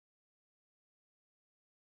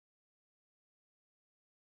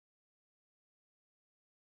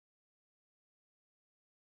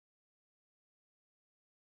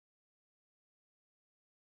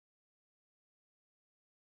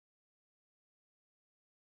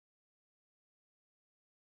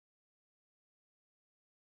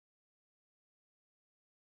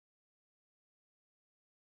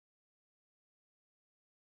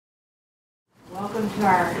Welcome to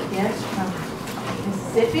our guests from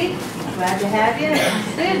Mississippi. Glad to have you. And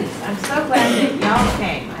students, I'm so glad that y'all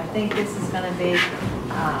came. I think this is going to be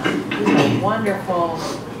just a wonderful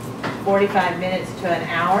 45 minutes to an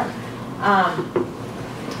hour.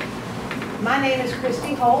 My name is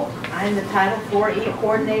Christy Holt. I'm the Title IV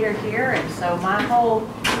coordinator here, and so my whole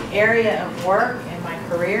area of work and my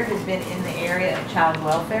career has been in the area of child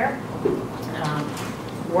welfare.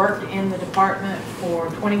 Worked in the department for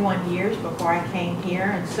 21 years before I came here,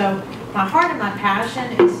 and so my heart and my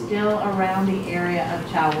passion is still around the area of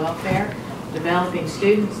child welfare, developing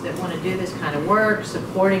students that want to do this kind of work,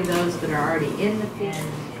 supporting those that are already in the field,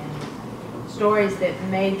 and stories that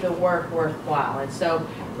made the work worthwhile. And so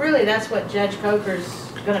really that's what Judge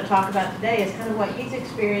Coker's going to talk about today, is kind of what he's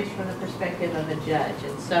experienced from the perspective of a judge.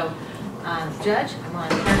 And so Judge, I'm going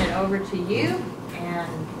to turn it over to you and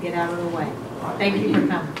get out of the way. Thank you for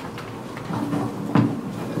coming.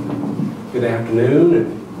 Good afternoon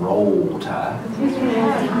and roll tide.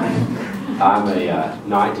 I'm a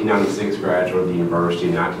 1996 graduate of the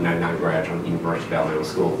university, 1999 graduate of the University of Alabama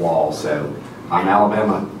School of Law, so I'm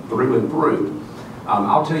Alabama through and through.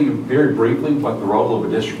 I'll tell you very briefly what the role of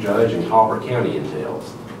a district judge in Colbert County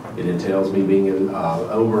entails. It entails me being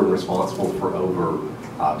over and responsible for over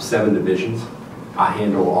 7 divisions. I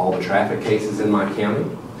handle all the traffic cases in my county.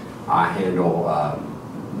 I handle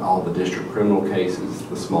all the district criminal cases,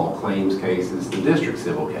 the small claims cases, the district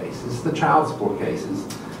civil cases, the child support cases,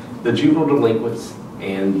 the juvenile delinquents,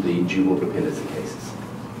 and the juvenile dependency cases.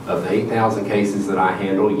 Of the 8,000 cases that I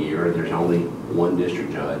handle a year, there's only one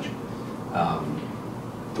district judge.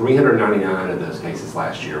 399 of those cases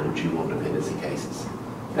last year were juvenile dependency cases.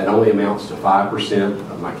 That only amounts to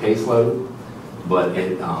 5% of my caseload, but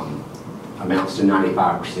it amounts to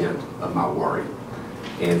 95% of my worry.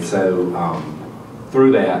 And so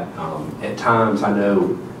through that, at times I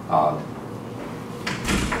know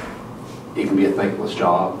it can be a thankless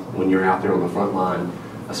job when you're out there on the front line,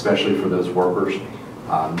 especially for those workers.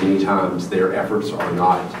 Many times their efforts are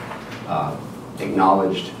not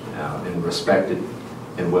acknowledged and respected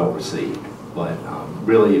and well received. But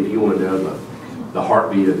really, if you want to know the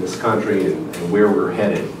heartbeat of this country and where we're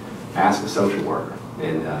headed, ask a social worker,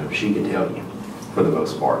 and she can tell you for the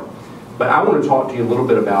most part. But I want to talk to you a little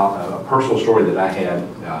bit about a personal story that I had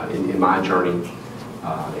in my journey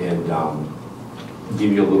and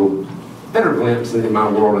give you a little better glimpse in my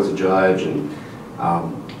world as a judge. And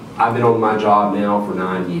I've been on my job now for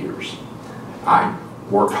 9 years. I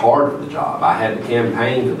worked hard for the job. I had to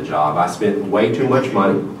campaign for the job. I spent way too much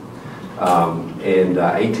money and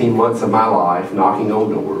 18 months of my life knocking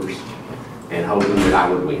on doors and hoping that I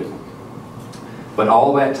would win. But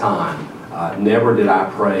all that time, never did I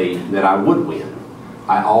pray that I would win.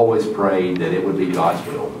 I always prayed that it would be God's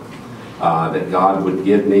will, that God would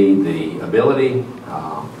give me the ability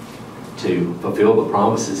to fulfill the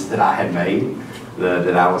promises that I had made,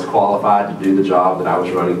 that I was qualified to do the job that I was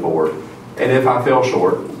running for, and if I fell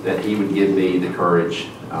short, that He would give me the courage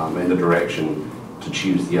and the direction to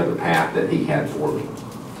choose the other path that He had for me.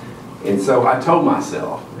 And so I told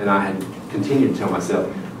myself, and I had continued to tell myself,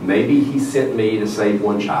 maybe He sent me to save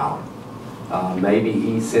one child. Maybe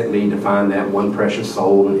He sent me to find that one precious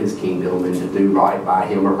soul in His kingdom and to do right by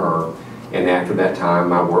him or her. And after that time,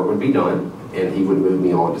 my work would be done and He would move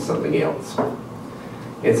me on to something else.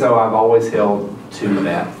 And so I've always held to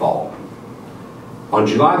that thought. On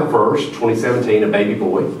July the 1st, 2017, a baby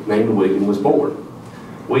boy named William was born.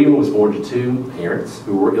 William was born to 2 parents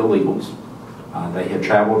who were illegals. They had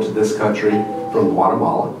traveled to this country from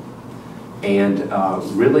Guatemala, and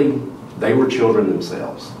really, they were children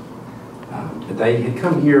themselves. But they had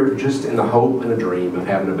come here just in the hope and a dream of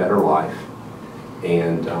having a better life.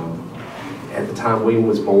 And at the time William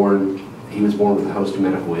was born, he was born with a host of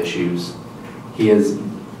medical issues. His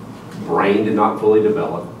brain did not fully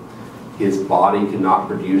develop. His body could not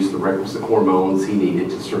produce the requisite hormones he needed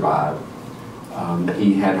to survive.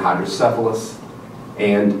 He had hydrocephalus,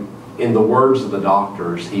 and in the words of the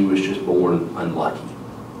doctors, he was just born unlucky.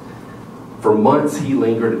 For months, he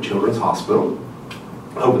lingered at Children's Hospital.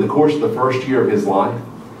 Over the course of the first year of his life,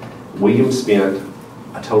 William spent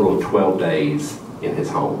a total of 12 days in his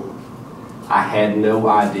home. I had no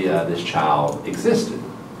idea this child existed.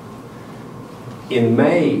 In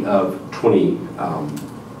May of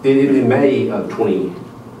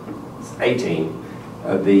 2018,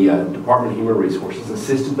 the Department of Human Resources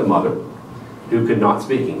assisted the mother, who could not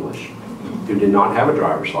speak English, who did not have a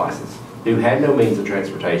driver's license, who had no means of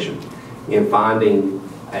transportation, in finding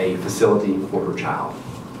a facility for her child.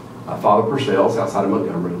 Father Purcell's outside of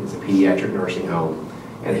Montgomery is a pediatric nursing home,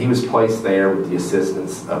 and he was placed there with the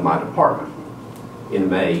assistance of my department. in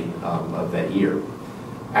May of that year.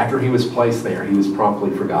 After he was placed there, he was promptly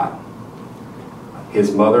forgotten.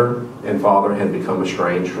 His mother and father had become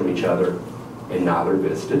estranged from each other, and neither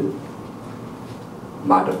visited.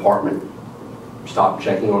 My department stopped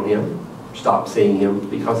checking on him, stopped seeing him,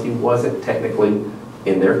 because he wasn't technically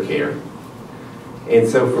in their care. And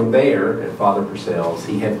so from there, at Father Purcell's,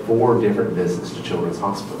 he had 4 different visits to Children's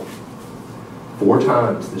Hospital. 4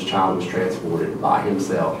 times this child was transported by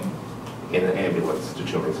himself in an ambulance to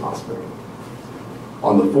Children's Hospital.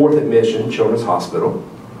 On the 4th admission, Children's Hospital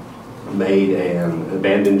made an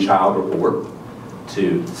abandoned child report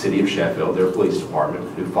to the City of Sheffield, their police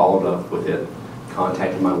department, who followed up with it,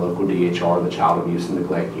 contacted my local DHR, the Child Abuse and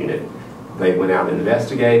Neglect Unit. They went out and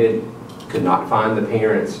investigated, could not find the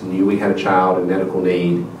parents, knew we had a child in medical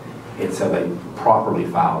need, and so they properly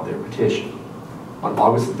filed their petition. On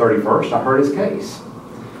August the 31st, I heard his case.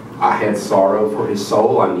 I had sorrow for his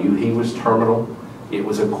soul. I knew he was terminal. It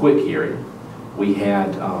was a quick hearing. We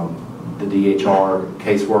had the DHR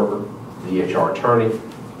caseworker, the DHR attorney,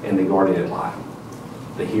 and the guardian ad litem.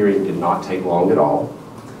 The hearing did not take long at all.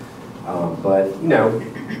 But, you know,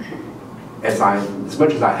 as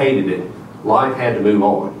much as I hated it, life had to move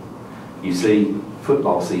on. You see,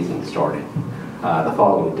 football season started the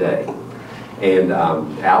following day. And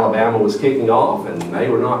Alabama was kicking off, and they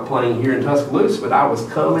were not playing here in Tuscaloosa, but I was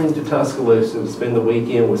coming to Tuscaloosa to spend the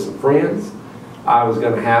weekend with some friends. I was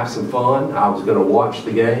going to have some fun. I was going to watch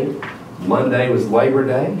the game. Monday was Labor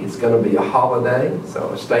Day. It's going to be a holiday, so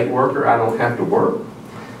a state worker, I don't have to work.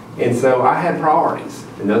 And so I had priorities,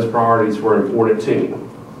 and those priorities were important to me.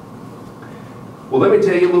 Well, let me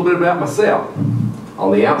tell you a little bit about myself.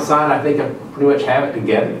 On the outside, I think I pretty much have it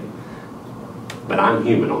together. But I'm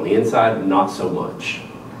human. On the inside, not so much.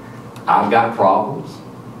 I've got problems.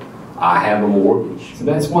 I have a mortgage. So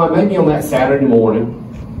that's why maybe on that Saturday morning,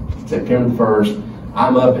 September 1st,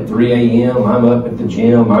 I'm up at 3 a.m., I'm up at the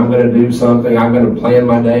gym, I'm going to do something, I'm going to plan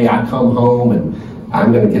my day, I come home and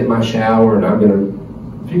I'm going to get my shower and I'm going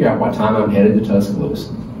to figure out what time I'm headed to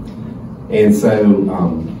Tuscaloosa. And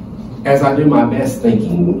so, as I do my best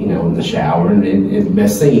thinking, you know, in the shower, and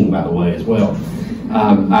best singing, by the way, as well,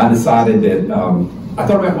 I decided that, I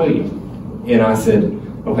thought about William, and I said,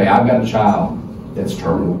 okay, I've got a child that's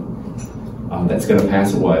terminal, that's going to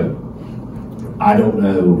pass away. I don't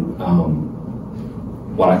know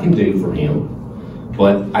what I can do for him,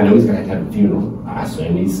 but I know he's going to have a funeral. I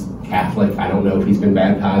assume he's Catholic. I don't know if he's been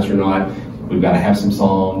baptized or not. We've got to have some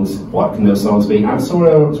songs. What can those songs be? I'm sort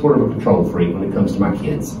of a control freak when it comes to my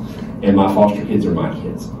kids, and my foster kids are my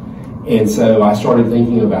kids. And so I started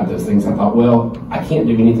thinking about those things. I thought, well, I can't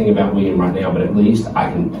do anything about William right now, but at least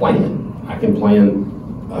I can plan. I can plan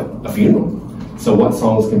a funeral. So what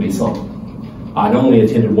songs can be sung? I'd only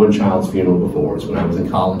attended one child's funeral before. It's when I was in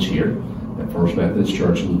college here at First Methodist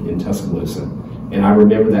Church in Tuscaloosa. And I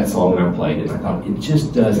remember that song and I played it. And I thought, it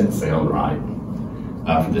just doesn't sound right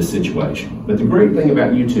for this situation. But the great thing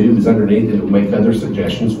about YouTube is underneath it will make other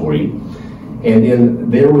suggestions for you. And then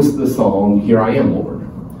there was the song, Here I Am, Lord,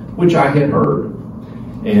 which I had heard.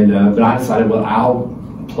 And but I decided, well, I'll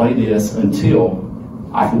play this until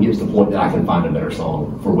I can get to the point that I can find a better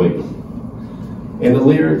song for William. And the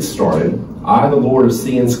lyrics started, I, the Lord of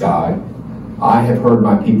sea and sky, I have heard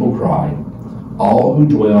my people cry. All who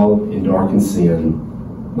dwell in darkened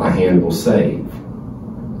sin, my hand will save.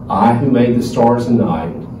 I who made the stars and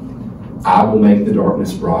night, I will make the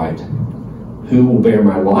darkness bright. Who will bear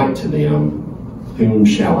my light to them? Whom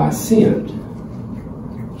shall I send?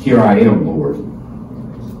 Here I am, Lord.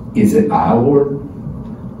 Is it I, Lord?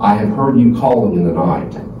 I have heard you calling in the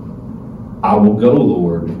night. I will go,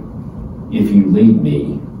 Lord. If you lead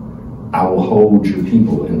me, I will hold your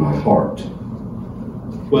people in my heart.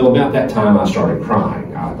 Well, about that time I started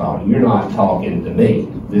crying. I thought, you're not talking to me.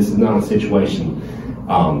 This is not a situation,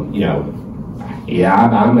 I'm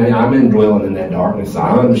indwelling in that darkness.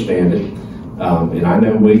 I understand it. And I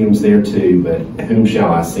know William's there too, but whom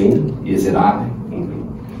shall I send? Is it I?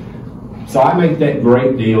 So I make that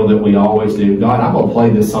great deal that we always do. God, I'm going to play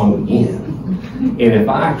this song again. And if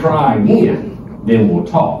I cry again, then we'll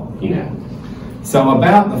talk, you know. So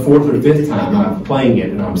about the 4th or 5th time I'm playing it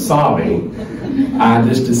and I'm sobbing, I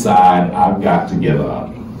just decide I've got to give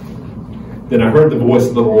up. Then I heard the voice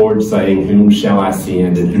of the Lord saying, whom shall I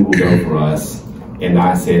send and who will go for us? And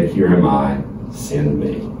I said, here am I, send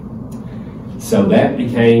me. So that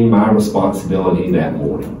became my responsibility that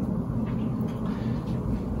morning.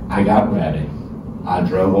 I got ready. I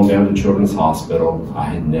drove on down to Children's Hospital. I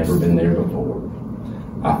had never been there before.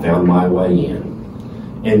 I found my way in.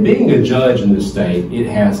 And being a judge in the state, it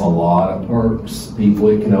has a lot of perks. People,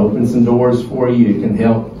 it can open some doors for you. It can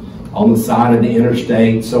help on the side of the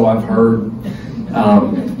interstate, so I've heard.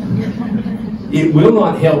 It will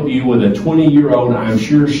not help you with a 20-year-old, I'm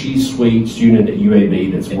sure she's sweet, student at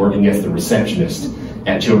UAB that's working as the receptionist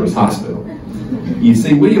at Children's Hospital. You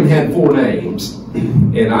see, William had 4 names,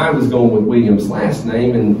 and I was going with William's last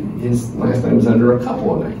name, and his last name was under a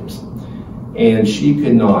couple of names. And she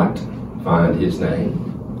could not find his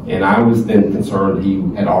name. And I was then concerned he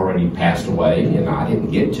had already passed away, and I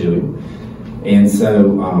didn't get to him. And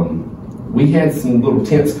so we had some little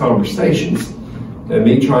tense conversations.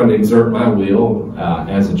 Me trying to exert my will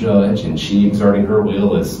as a judge, and she exerting her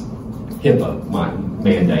will as HIPAA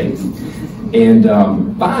mandate. And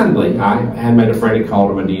finally, I had made a frantic call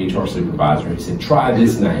to my DHR supervisor. He said, try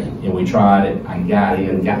this name. And we tried it. I got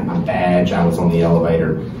in, got my badge. I was on the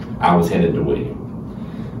elevator. I was headed to William.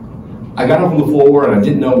 I got up on the floor, and I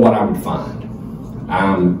didn't know what I would find.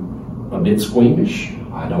 I'm a bit squeamish.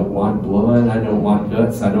 I don't like blood, I don't like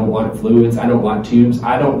guts, I don't like fluids, I don't like tubes,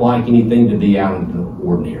 I don't like anything to be out of the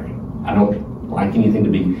ordinary. I don't like anything to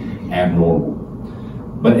be abnormal.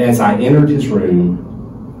 But as I entered his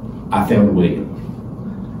room, I found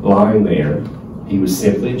William lying there. He was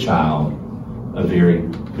simply a child, a very,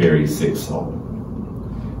 very sick soul.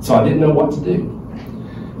 So I didn't know what to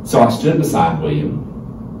do. So I stood beside William,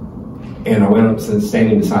 and I went up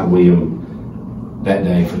standing beside William that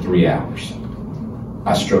day for 3 hours.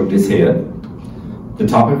 I stroked his head. The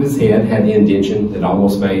top of his head had the indentation that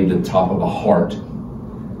almost made the top of a heart.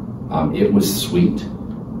 It was sweet.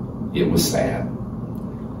 It was sad.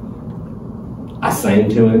 I sang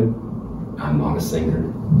to him. I'm not a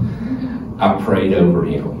singer. I prayed over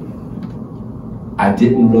him. I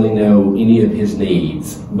didn't really know any of his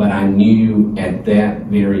needs, but I knew at that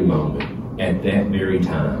very moment, at that very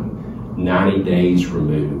time, 90 days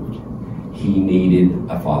removed, he needed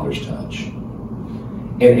a father's touch.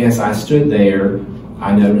 And as I stood there,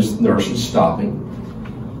 I noticed nurses stopping.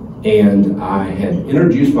 And I had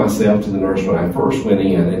introduced myself to the nurse when I first went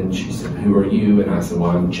in, and she said, who are you? And I said,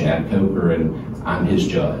 well, I'm Chad Coker, and I'm his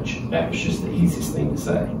judge. That was just the easiest thing to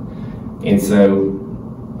say. And so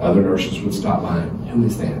other nurses would stop by, who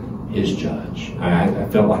is that? His judge. I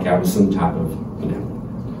felt like I was some type of,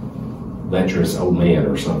 lecherous old man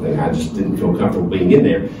or something. I just didn't feel comfortable being in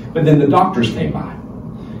there. But then the doctors came by.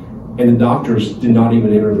 And the doctors did not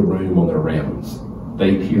even enter the room on their rounds.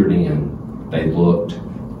 They peered in, they looked,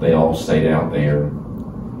 they all stayed out there.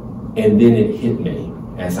 And then it hit me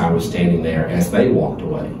as I was standing there, as they walked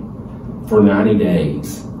away. For 90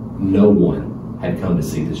 days, no one had come to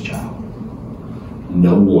see this child.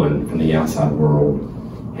 No one from the outside world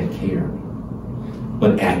had cared.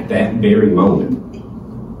 But at that very moment,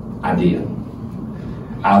 I did.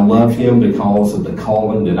 I loved him because of the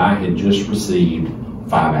calling that I had just received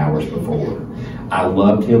 5 hours before. I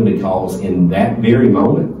loved him because in that very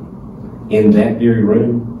moment, in that very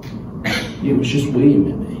room, it was just William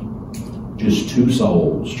and me. Just 2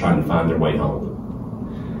 souls trying to find their way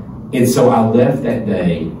home. And so I left that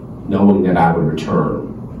day knowing that I would return.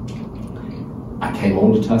 I came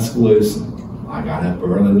on to Tuscaloosa. I got up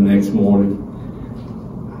early the next morning.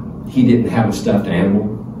 He didn't have a stuffed animal.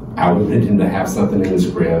 I wanted him to have something in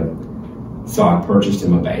his crib, so I purchased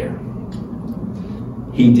him a bear.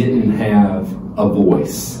 He didn't have a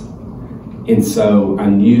voice. And so I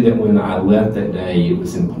knew that when I left that day, it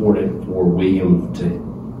was important for William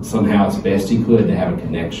to somehow, as best he could, to have a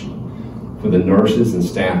connection, for the nurses and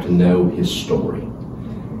staff to know his story.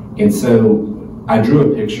 And so I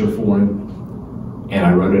drew a picture for him, and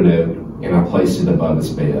I wrote a note, and I placed it above his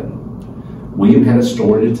bed. William had a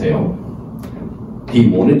story to tell. He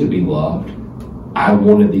wanted to be loved. I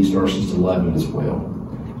wanted these nurses to love him as well.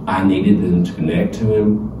 I needed them to connect to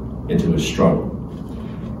him and to his struggle.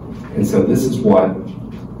 And so this is what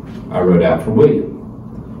I wrote out for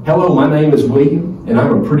William. Hello, my name is William, and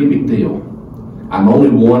I'm a pretty big deal. I'm only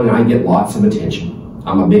one, and I get lots of attention.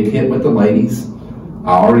 I'm a big hit with the ladies.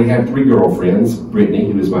 I already have 3 girlfriends, Brittany,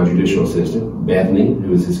 who is my judicial assistant, Bethany,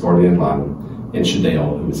 who is his guardian ad litem, and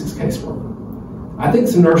Shadell, who is his caseworker. I think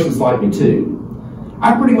some nurses like me too.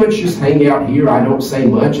 I pretty much just hang out here. I don't say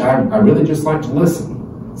much. I really just like to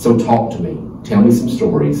listen. So talk to me. Tell me some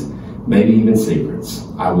stories, maybe even secrets.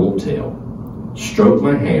 I won't tell. Stroke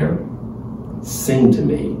my hair, sing to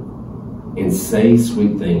me, and say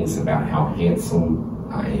sweet things about how handsome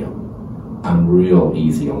I am. I'm real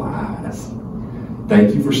easy on my eyes.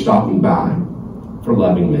 Thank you for stopping by, for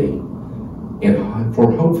loving me, and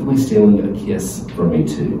for hopefully stealing a kiss from me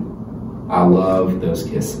too. I love those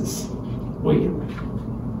kisses. William.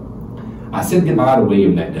 I said goodbye to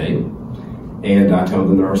William that day, and I told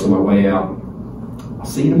the nurse on my way out, I'll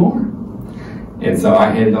see you tomorrow. And so I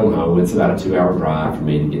headed on home. It's about a 2-hour drive for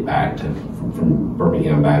me to get back from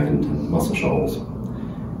Birmingham back into Muscle Shoals.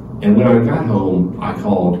 And when I got home, I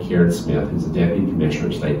called Karen Smith, who's the Deputy Commissioner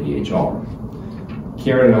at State DHR.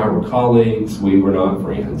 Karen and I were colleagues. We were not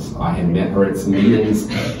friends. I had met her at some meetings.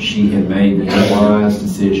 She had made the unwise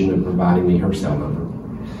decision of providing me her cell number.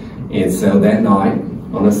 And so that night,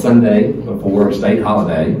 on a Sunday before a state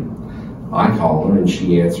holiday, I call her and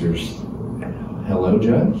she answers, "Hello,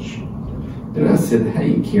 Judge." And I said,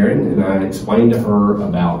 "Hey, Karen," and I explained to her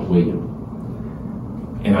about William.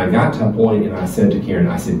 And I got to a point and I said to Karen,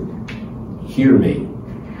 I said, "Hear me,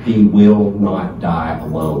 he will not die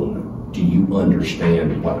alone. Do you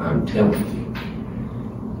understand what I'm telling you?"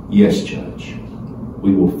 "Yes, Judge.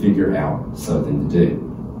 We will figure out something to do."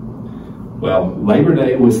 Well, Labor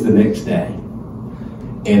Day was the next day.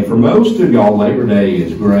 And for most of y'all, Labor Day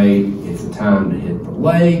is great. It's a time to hit the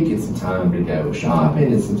lake. It's a time to go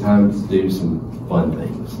shopping. It's a time to do some fun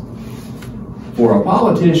things. For a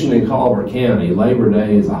politician in Colbert County, Labor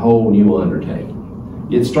Day is a whole new undertaking.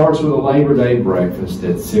 It starts with a Labor Day breakfast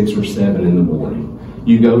at 6 or 7 in the morning.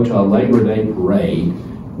 You go to a Labor Day parade,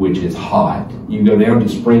 which is hot. You go down to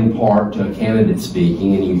Spring Park to a candidate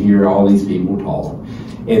speaking, and you hear all these people talk.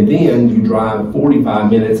 And then you drive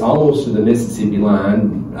 45 minutes almost to the Mississippi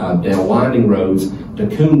line, down winding roads to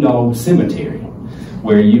Coondog Cemetery,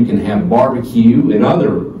 where you can have barbecue and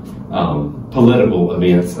other political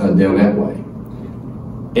events down that way.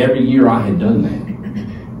 Every year I had done that.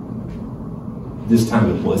 This time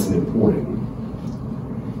it wasn't important.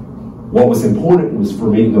 What was important was for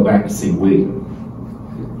me to go back to see William.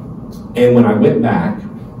 And when I went back,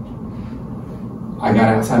 I got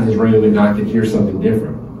outside his room and I could hear something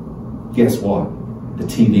different. Guess what? The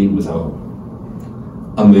TV was on.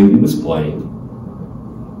 A movie was playing.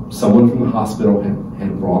 Someone from the hospital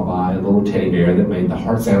had brought by a little teddy bear that made the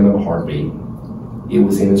heart sound of a heartbeat. It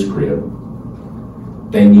was in his crib.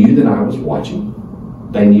 They knew that I was watching.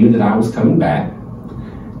 They knew that I was coming back.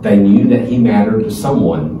 They knew that he mattered to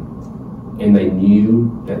someone. And they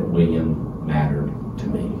knew that William mattered to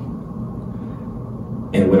me.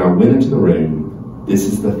 And when I went into the room, this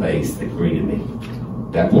is the face that greeted me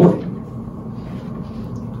that morning.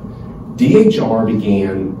 DHR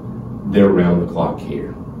began their round-the-clock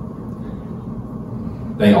care.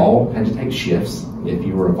 They all had to take shifts if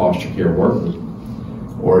you were a foster care worker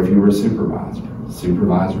or if you were a supervisor.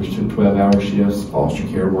 Supervisors took 12-hour shifts, foster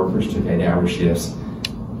care workers took 8-hour shifts.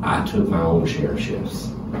 I took my own share of shifts.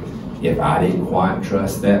 If I didn't quite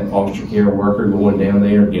trust that foster care worker going down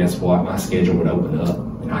there, guess what? My schedule would open up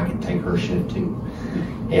and I could take her shift too.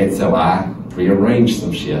 And so I rearranged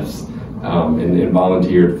some shifts and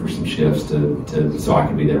volunteered for some shifts so I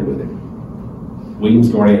could be there with him. William's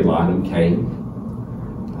guardian ad litem came.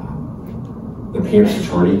 The parent's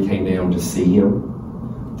attorney came down to see him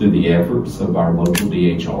through the efforts of our local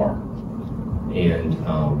DHR. And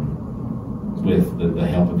with the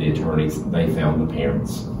help of the attorneys, they found the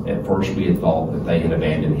parents. At first, we had thought that they had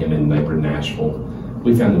abandoned him in neighboring Nashville.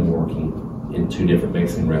 We found them working in 2 different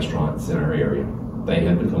Mexican restaurants in our area. They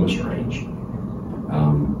had become estranged.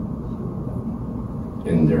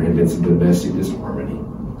 And there had been some domestic disharmony.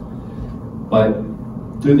 But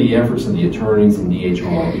through the efforts of the attorneys and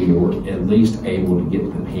DHR, we were at least able to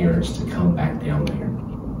get the parents to come back down there.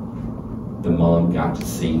 The mom got to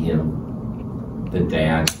see him. The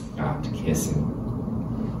dad got to kiss him.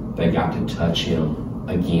 They got to touch him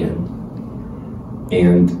again.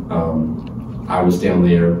 And I was down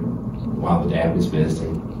there while the dad was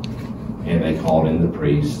visiting, and they called in the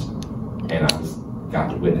priest, and I got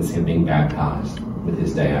to witness him being baptized with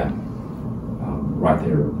his dad right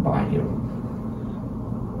there by him.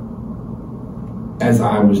 As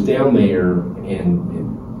I was down there, and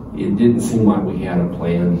it didn't seem like we had a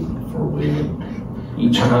plan for William.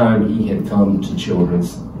 Each time he had come to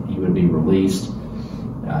Children's, he would be released.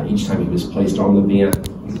 Each time he was placed on the vent,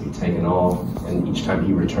 he would be taken off, and each time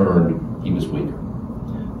he returned, he was weaker.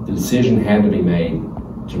 The decision had to be made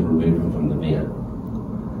to remove him from the vent.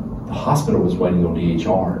 The hospital was waiting on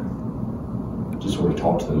DHR to sort of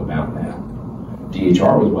talk to them about that.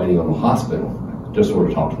 DHR was waiting on the hospital to sort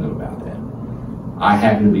of talk to them about that. I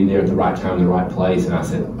happened to be there at the right time in the right place, and I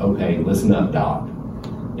said, "Okay, listen up, Doc.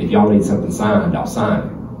 If y'all need something signed, I'll sign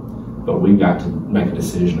it. But we've got to make a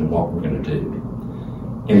decision of what we're going to do."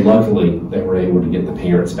 And luckily, they were able to get the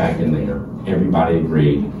parents back in there. Everybody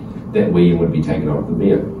agreed that William would be taken off the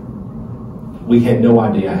vent. We had no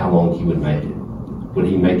idea how long he would make it. Would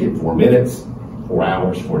he make it 4 minutes, 4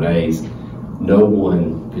 hours, 4 days? No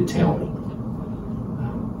one could tell me.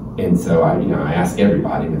 And so I asked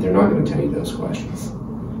everybody, but they're not going to tell you those questions.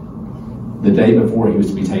 The day before he was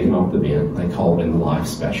to be taken off the vent, they called in the life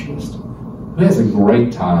specialist, who has a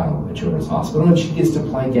great title at Children's Hospital, and she gets to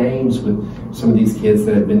play games with some of these kids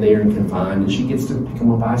that have been there and confined, and she gets to pick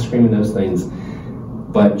them up ice cream and those things.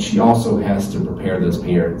 But she also has to prepare those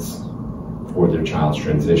parents for their child's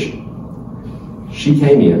transition. She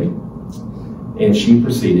came in and she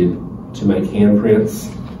proceeded to make handprints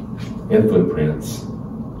and footprints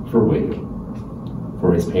for William,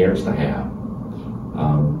 for his parents to have,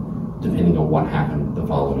 depending on what happened the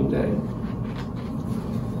following day.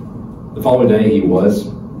 The following day, he was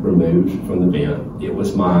removed from the vent. It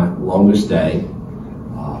was my longest day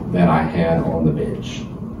that I had on the bench.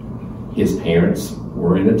 His parents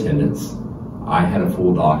were in attendance. I had a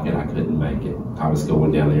full docket. I couldn't make it. I was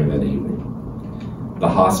going down there that evening. The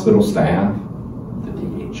hospital staff, the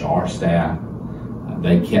DHR staff,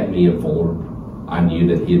 they kept me informed. I knew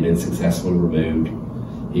that he had been successfully removed.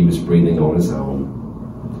 He was breathing on his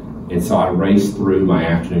own. And so I raced through my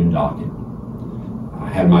afternoon docket. I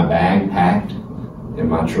had my bag packed in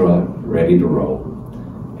my truck, ready to roll.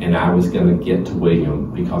 And I was going to get to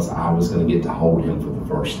William because I was going to get to hold him for the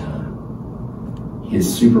first time. His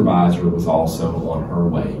supervisor was also on her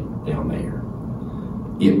way down there.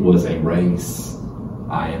 It was a race.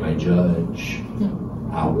 I am a judge.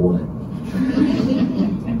 I won.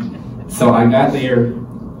 So I got there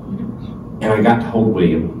and I got to hold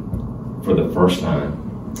William for the first time.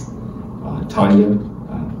 Tanya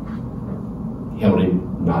held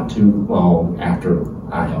him not too long after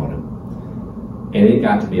I held him. And it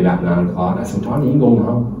got to be about 9 o'clock. I said, Tanya, you going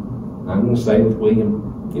home? I'm going to stay with William,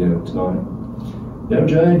 tonight. No,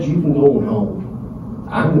 Judge, you can go home.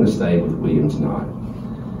 I'm going to stay with William tonight.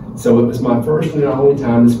 So it was my first and only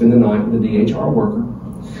time to spend the night with a DHR worker.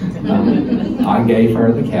 I gave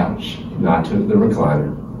her the couch, and I took the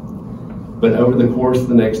recliner. But over the course of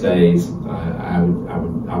the next days,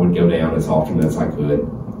 I would go down as often as I could.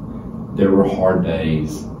 There were hard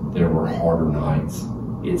days. There were harder nights.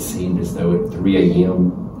 It seemed as though at 3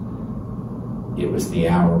 a.m., it was the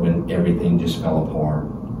hour when everything just fell apart.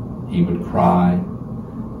 He would cry.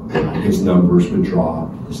 His numbers would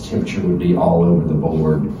drop. His temperature would be all over the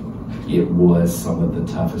board. It was some of the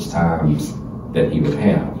toughest times that he would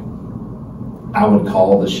have. I would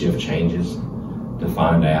call the shift changes to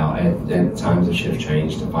find out, at times the shift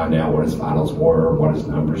change, to find out what his vitals were, what his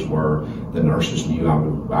numbers were. The nurses knew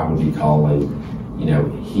I would be calling.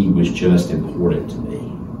 He was just important to me,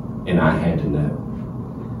 and I had to know.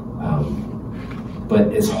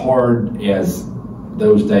 But as hard as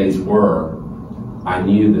those days were, I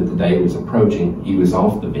knew that the day was approaching. He was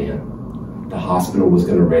off the vent. The hospital was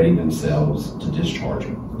going to ready themselves to discharge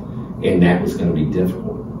him, and that was going to be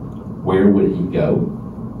difficult. Where would he go?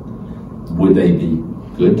 Would they be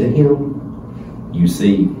good to him? You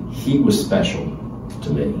see, he was special to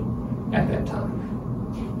me at that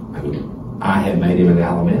time. I mean, I had made him an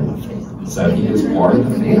Alabama fan, so he was part of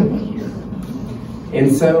the family here.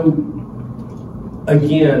 And so,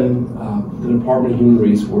 again, the Department of Human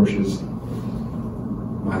Resources,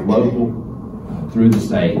 my local, through the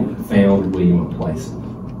state, found William a place.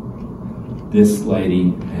 This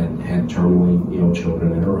lady had terminally ill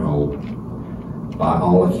children in her home. By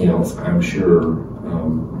all accounts, I'm sure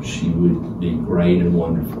she would be great and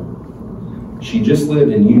wonderful. She just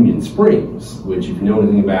lived in Union Springs, which, if you know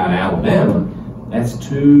anything about Alabama, that's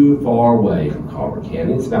too far away from Colbert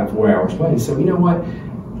County. It's about 4 hours away. So you know what?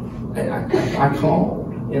 I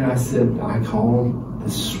called, and I called the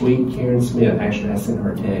sweet Karen Smith. Actually, I sent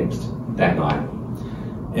her a text that night.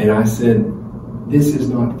 And I said, this is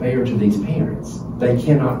not fair to these parents. They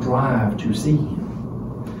cannot drive to see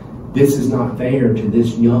him. This is not fair to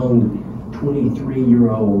this young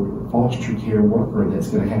 23-year-old foster care worker that's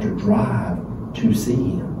going to have to drive to see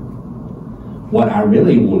him. What I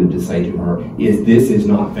really wanted to say to her is, this is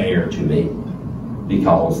not fair to me,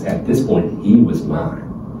 because at this point he was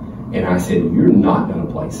mine. And I said, you're not going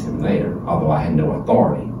to place him there, although I had no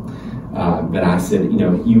authority. But I said,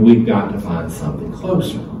 we've got to find something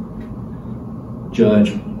closer.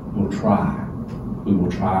 Judge, we'll try. We will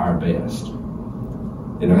try our best.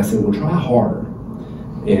 And I said, we'll try harder.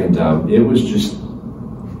 And it was just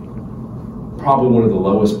probably one of the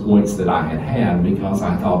lowest points that I had, because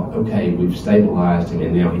I thought, okay, we've stabilized him,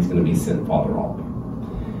 and now he's going to be sent farther off.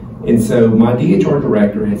 And so my DHR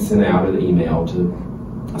director had sent out an email to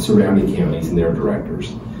surrounding counties and their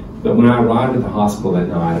directors. But when I arrived at the hospital that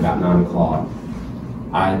night, about 9 o'clock,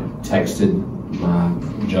 I texted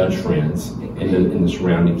my judge friends in the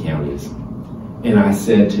surrounding counties, and I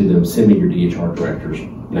said to them, send me your DHR director's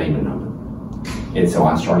name and number. And so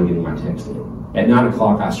I started getting my text in. At 9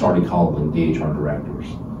 o'clock, I started calling DHR directors.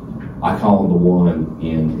 I called the one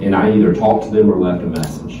and I either talked to them or left a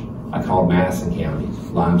message. I called Madison County,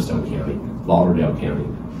 Limestone County, Lauderdale County,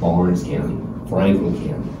 Lawrence County, Franklin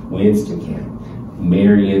County, Winston County,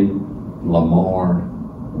 Marion, Lamar,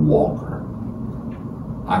 Walker.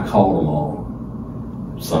 I called them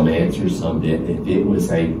all. Some answered, some didn't. If it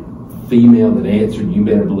was a female that answered, you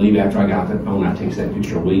better believe after I got that phone, I texted that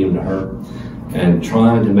picture of William to her, and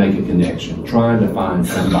trying to make a connection, trying to find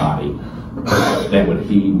somebody that would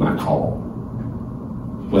heed my call.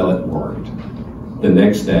 Well, it worked. The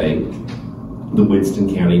next day, the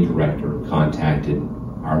Winston County director contacted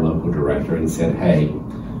our local director and said, hey,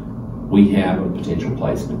 we have a potential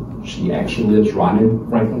placement. She actually lives right in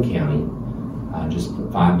Franklin County, just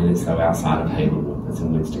 5 minutes though outside of Haleyville. That's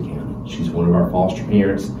in Winston County. She's one of our foster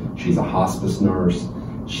parents. She's a hospice nurse.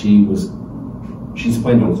 She's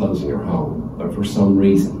planning on closing her home, but for some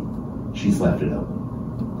reason, she's left it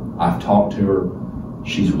open. I've talked to her.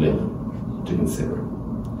 She's willing to consider it.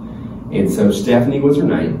 And so Stephanie was her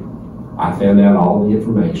name. I found out all the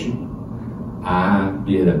information. I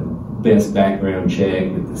did a best background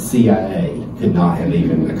check that the CIA could not have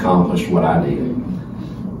even accomplished what I did.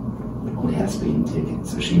 Only had a speeding ticket,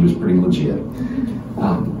 so she was pretty legit.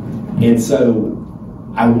 And so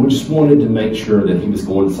I just wanted to make sure that he was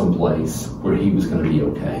going someplace where he was going to be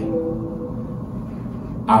okay.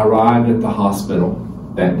 I arrived at the hospital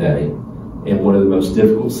that day, and one of the most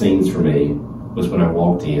difficult scenes for me was when I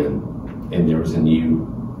walked in and there was a new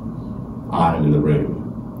item in the room.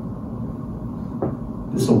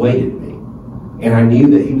 This awaited me. And I knew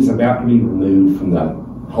that he was about to be removed from the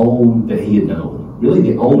home that he had known, really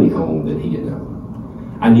the only home that he had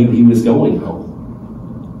known. I knew he was going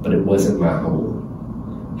home, but it wasn't my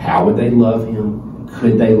home. How would they love him?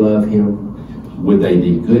 Could they love him? Would they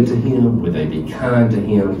be good to him? Would they be kind to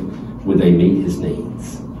him? Would they meet his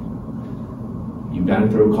needs? You've got to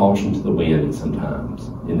throw caution to the wind sometimes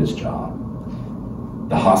in this job.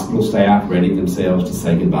 The hospital staff readied themselves to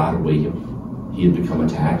say goodbye to William. He had become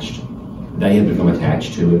attached. They had become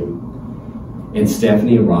attached to him. And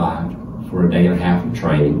Stephanie arrived for a day and a half of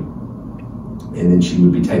training, and then she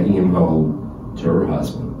would be taking him home to her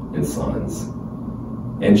husband and sons.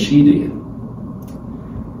 And she did.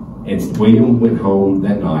 And William went home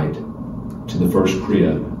that night to the first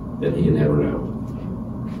crib that he had ever known.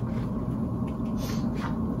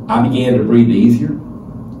 I began to breathe easier.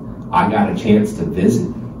 I got a chance to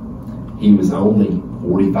visit. He was only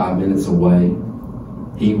 45 minutes away.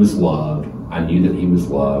 He was loved. I knew that he was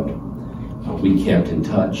loved. We kept in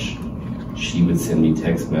touch. She would send me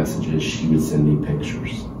text messages. She would send me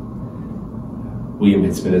pictures. William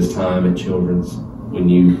had spent his time at Children's. We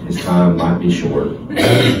knew his time might be short.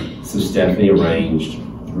 So Stephanie arranged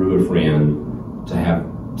through a friend to have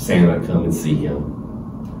Santa come and see him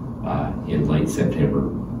in late September,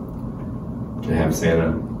 to have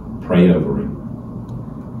Santa pray over him.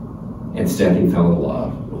 And Stephanie fell in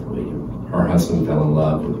love with William. Her husband fell in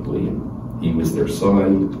love with William. He was their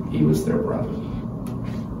son. He was their brother.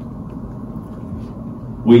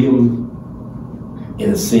 William,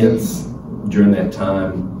 in a sense, during that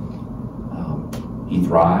time, he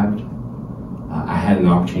thrived. I had an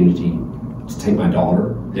opportunity to take my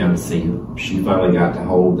daughter down to see him. She finally got to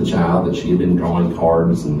hold the child that she had been drawing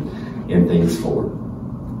cards and things for.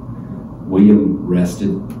 William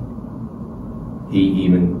rested. He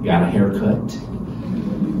even got a haircut,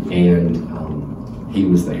 and he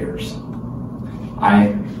was theirs.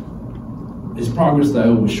 His progress,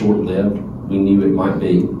 though, was short-lived. We knew it might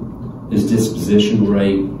be. His disposition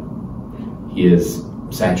rate, his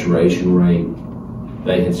saturation rate,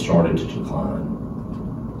 they had started to decline.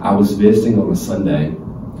 I was visiting on a Sunday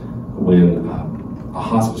when a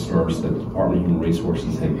hospice nurse that the Department of Human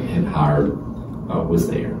Resources had hired was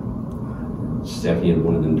there. Stephanie had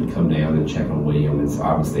wanted them to come down and check on William, and so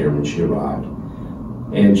I was there when she arrived.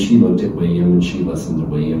 And she looked at William, and she listened to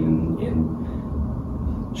William,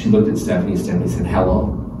 and she looked at Stephanie, and Stephanie said, "How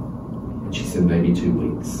long?" And she said, "Maybe 2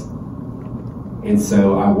 weeks." And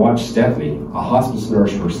so I watched Stephanie, a hospice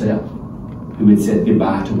nurse herself, who had said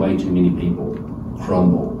goodbye to way too many people,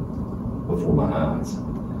 crumble before my eyes.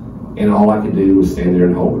 And all I could do was stand there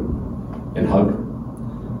and hold her and hug her.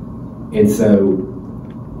 And so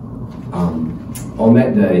on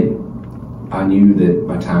that day, I knew that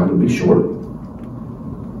my time would be short.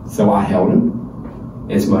 So I held him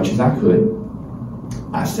as much as I could.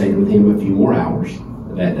 I stayed with him a few more hours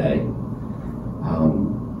that day.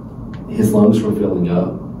 His lungs were filling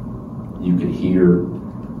up. You could hear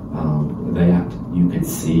that. You could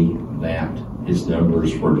see that. His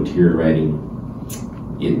numbers were deteriorating.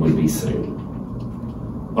 It would be soon.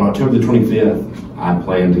 On October the 25th, I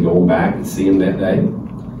planned to go back and see him that day.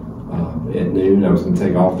 at noon. I was going to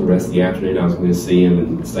take off the rest of the afternoon. I was going to see him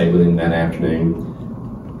and stay with him that afternoon.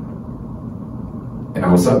 And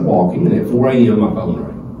I was up walking, and at 4 a.m. my phone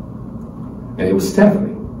rang. And it was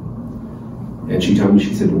Stephanie. And she told me,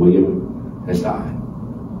 she said, William has died.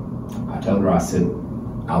 I told her, I said,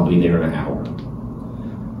 I'll be there in an hour.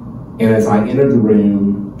 And as I entered the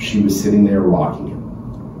room, she was sitting there rocking him.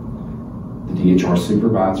 The DHR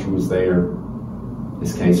supervisor was there,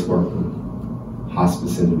 his caseworker,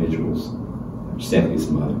 hospice individuals, Stephanie's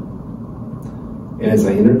mother. And as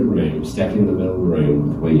I entered the room, Stephanie in the middle of the room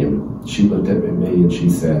with William, she looked up at me and she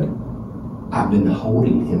said, I've been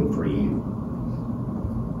holding him for you.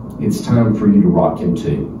 It's time for you to rock him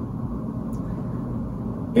too.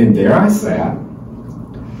 And there I sat,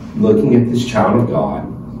 looking at this child of God,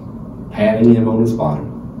 patting him on his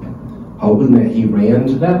bottom, hoping that he ran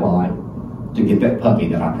to that light to get that puppy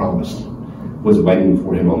that I promised was waiting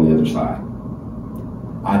for him on the other side.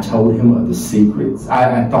 I told him of the secrets.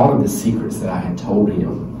 I thought of the secrets that I had told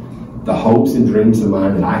him, the hopes and dreams of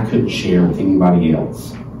mine that I couldn't share with anybody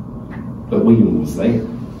else. But William was there.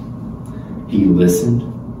 He listened.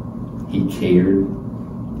 He cared.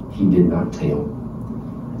 He did not tell.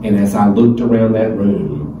 And as I looked around that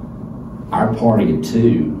room, our party of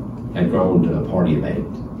 2 had grown to a party of 8.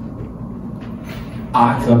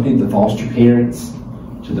 I accompanied the foster parents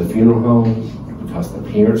to the funeral home because the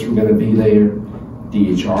parents were going to be there.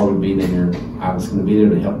 DHR would be there. I was going to be there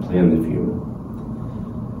to help plan the funeral.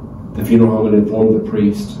 The funeral home had informed the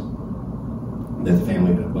priest that the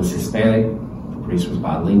family was Hispanic. The priest was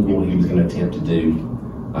bilingual. He was going to attempt to do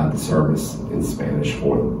the service in Spanish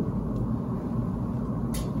for them.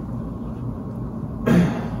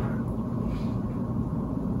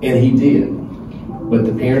 And he did. But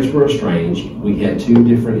the parents were estranged. We had 2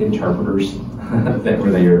 different interpreters that were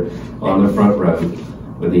there on the front row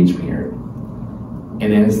with each parent.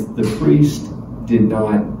 And as the priest did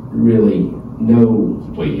not really know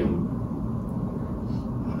William,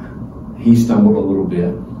 he stumbled a little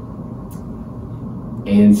bit.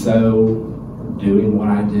 And so, doing what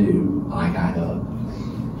I do, I got up,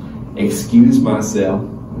 excused myself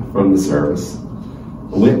from the service,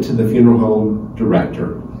 went to the funeral home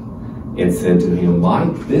director, and said to him,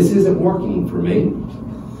 Mike, this isn't working for me,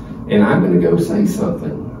 and I'm going to go say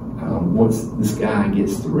something once this guy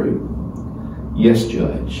gets through. Yes,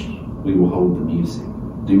 Judge, we will hold the music.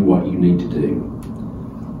 Do what you need to do.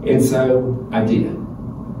 And so I did.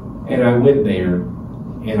 And I went there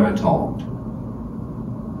and I talked.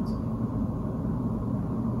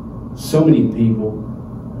 So many people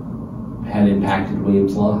had impacted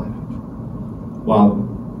William's life. While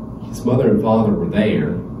his mother and father were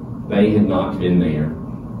there, they had not been there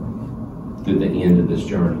through the end of this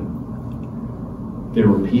journey. There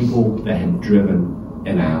were people that had driven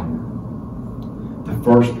an hour. The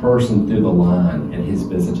first person through the line at his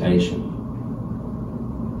visitation,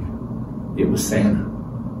 it was Santa.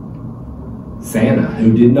 Santa,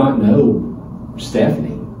 who did not know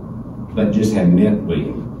Stephanie, but just had met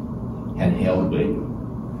William, had held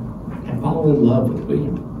William, had fallen in love with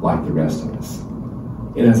William like the rest of us.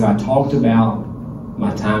 And as I talked about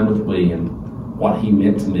my time with William, what he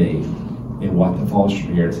meant to me, and what the foster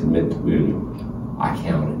parents had meant to William, I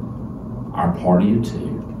counted our party of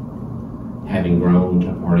 2, having grown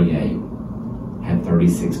to party 8, had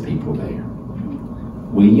 36 people there.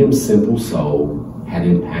 William's simple soul had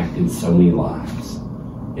impacted so many lives,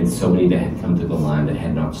 and so many that had come through the line that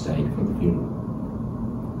had not stayed for the funeral.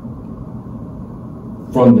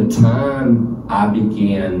 From the time I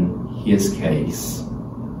began his case,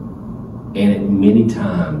 and at many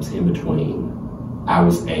times in between, I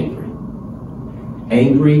was angry.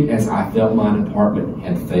 Angry as I felt my department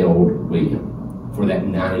had failed William for that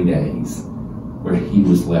 90 days where he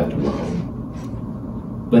was left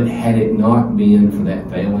alone. But had it not been for that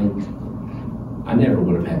failing, I never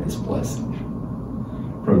would have had this blessing.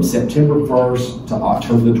 From September 1st to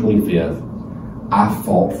October the 25th, I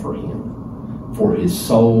fought for him, for his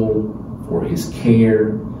soul, for his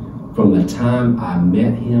care, from the time I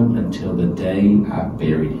met him until the day I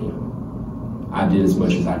buried him. I did as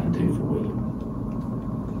much as I could do for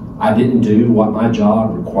William. I didn't do what my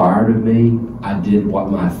job required of me. I did what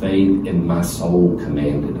my faith and my soul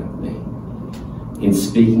commanded of me. In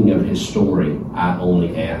speaking of his story, I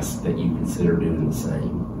only ask that you consider doing the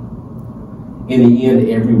same. In the end,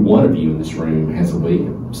 every one of you in this room has a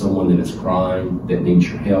William, someone that is crying, that needs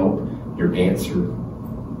your help, your answer,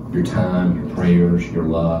 your time, your prayers, your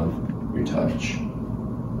love, your touch.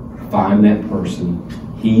 Find that person,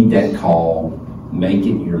 heed that call, make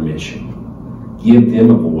it your mission. Give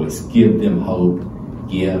them a voice, give them hope,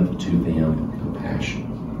 give to them compassion.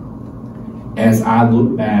 As I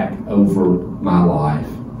look back over my life,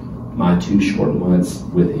 my 2 short months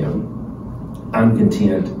with him, I'm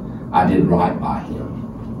content I did right by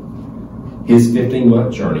him. His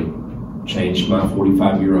 15-month journey changed my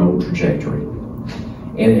 45-year-old trajectory.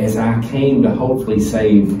 And as I came to hopefully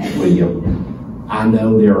save William, I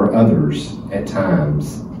know there are others at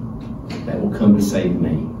times that will come to save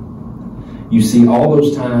me. You see, all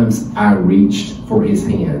those times I reached for his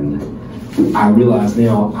hand, I realize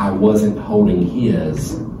now I wasn't holding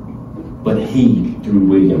his, but he, through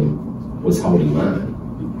William, was holding mine.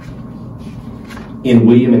 In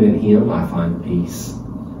William and in him, I find peace.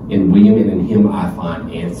 In William and in him, I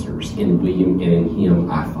find answers. In William and in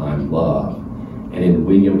him, I find love. And in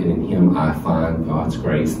William and in him, I find God's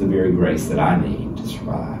grace, the very grace that I need to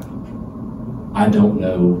survive. I don't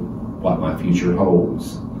know what my future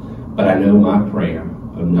holds, but I know my prayer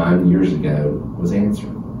of 9 years ago was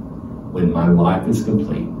answered. When my life is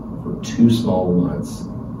complete for 2 small months,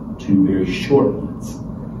 2 very short months,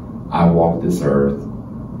 I walked this earth,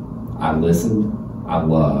 I listened, I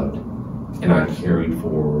loved, and I carried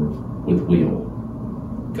forward with will,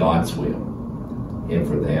 God's will. And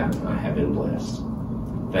for that, I have been blessed.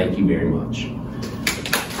 Thank you very much.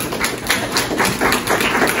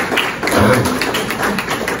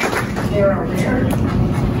 There are rare,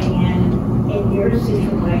 and in your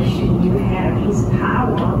situation, you had a piece of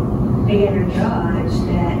power being a judge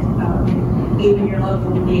that even your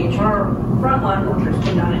local DHR frontline workers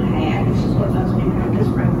would not have had. This is what those people in this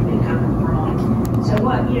room would be coming from. So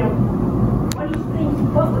what do you think,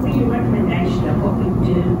 what would be your recommendation of what we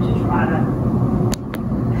do to try to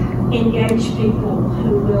engage people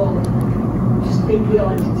who will just be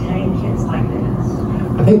willing to take kids like this?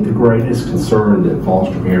 I think the greatest concern that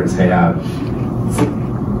foster parents have,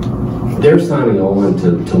 they're signing on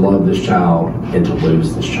to love this child and to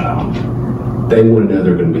lose this child. They want to know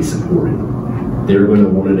they're going to be supported. They're going to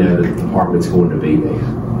want to know that the department's going to be there.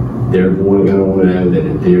 They're going to want to know that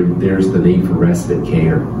if there's the need for respite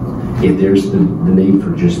care, if there's the need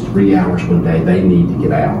for just 3 hours one day, they need to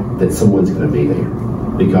get out, that someone's going to be there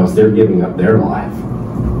because they're giving up their life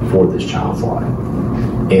for this child's life.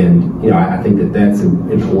 And, I think that that's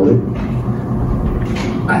important.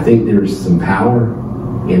 I think there's some power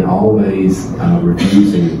in always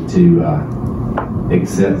refusing to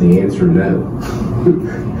accept the answer no.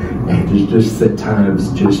 And just at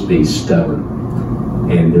times just be stubborn.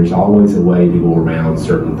 And there's always a way to go around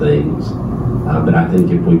certain things. But I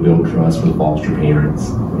think if we build trust with foster parents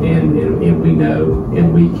and we know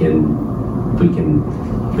and we can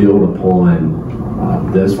build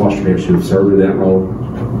upon those foster parents who have served in that role,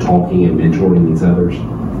 talking and mentoring these others,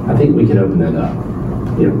 I think we can open that up.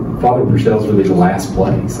 Father Purcell's would be the last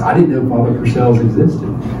place. I didn't know Father Purcell's existed.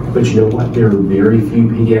 But you know what? There are very few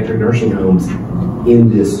pediatric nursing homes in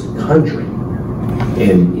this country.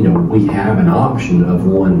 And, we have an option of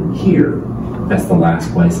one here. That's the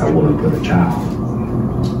last place I want to put a child.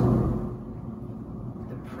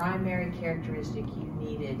 The primary characteristic you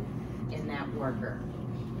needed in that worker.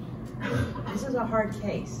 This is a hard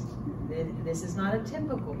case. This is not a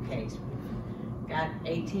typical case. We've got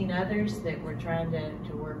 18 others that we're trying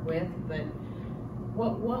to work with, but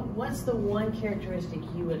what's the one characteristic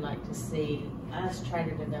you would like to see us try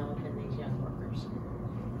to develop in these young workers?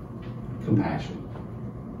 Compassion.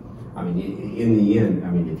 In the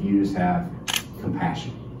end, if you just have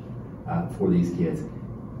compassion for these kids,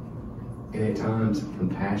 and at times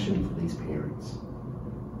compassion for these parents,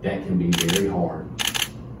 that can be very hard.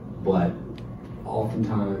 But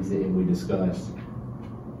oftentimes, and we discussed,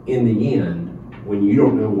 in the end, when you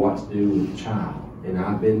don't know what to do with the child, and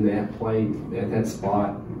I've been at that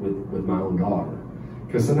spot with my own daughter,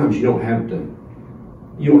 because sometimes you don't have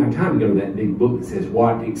time to go to that big book that says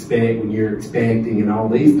what to expect when you're expecting and all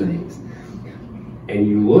these things. And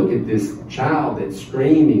you look at this child that's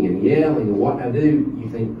screaming and yelling and what I do, you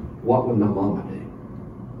think, what would my mama do?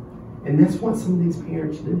 And that's what some of these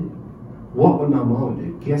parents do. What would my mama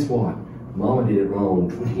do? Guess what? Mama did it wrong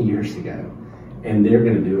 20 years ago, and they're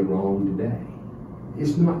going to do it wrong today.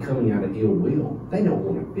 It's not coming out of ill will. They don't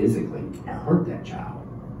want to physically hurt that child.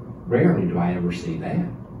 Rarely do I ever see that.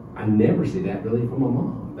 I never see that really from a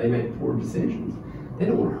mom. They make poor decisions. They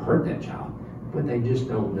don't want to hurt that child, but they just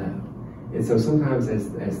don't know. And so sometimes as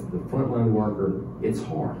the frontline worker, it's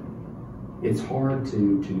hard. It's hard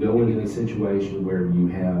to go into a situation where you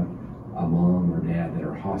have a mom or dad that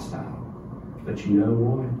are hostile. But you know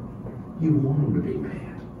what? You want them to be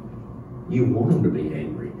mad. You want them to be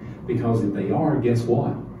angry. Because if they are, guess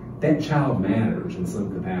what? That child matters in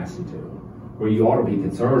some capacity to them. Where you ought to be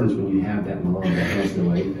concerned is when you have that mom that has no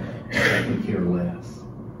AFib, that would care less.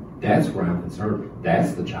 That's where I'm concerned.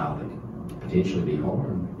 That's the child potentially be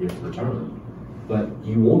harmed if returned. But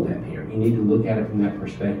you want that parent. You need to look at it from that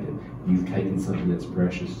perspective. You've taken something that's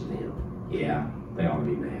precious to them. Yeah, they ought to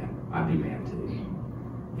be mad. I'd be mad too.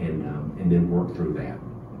 And then work through that.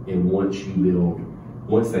 And once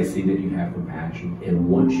they see that you have compassion, and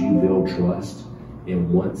once you build trust, and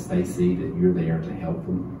once they see that you're there to help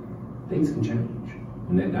them, things can change.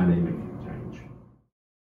 And that dynamic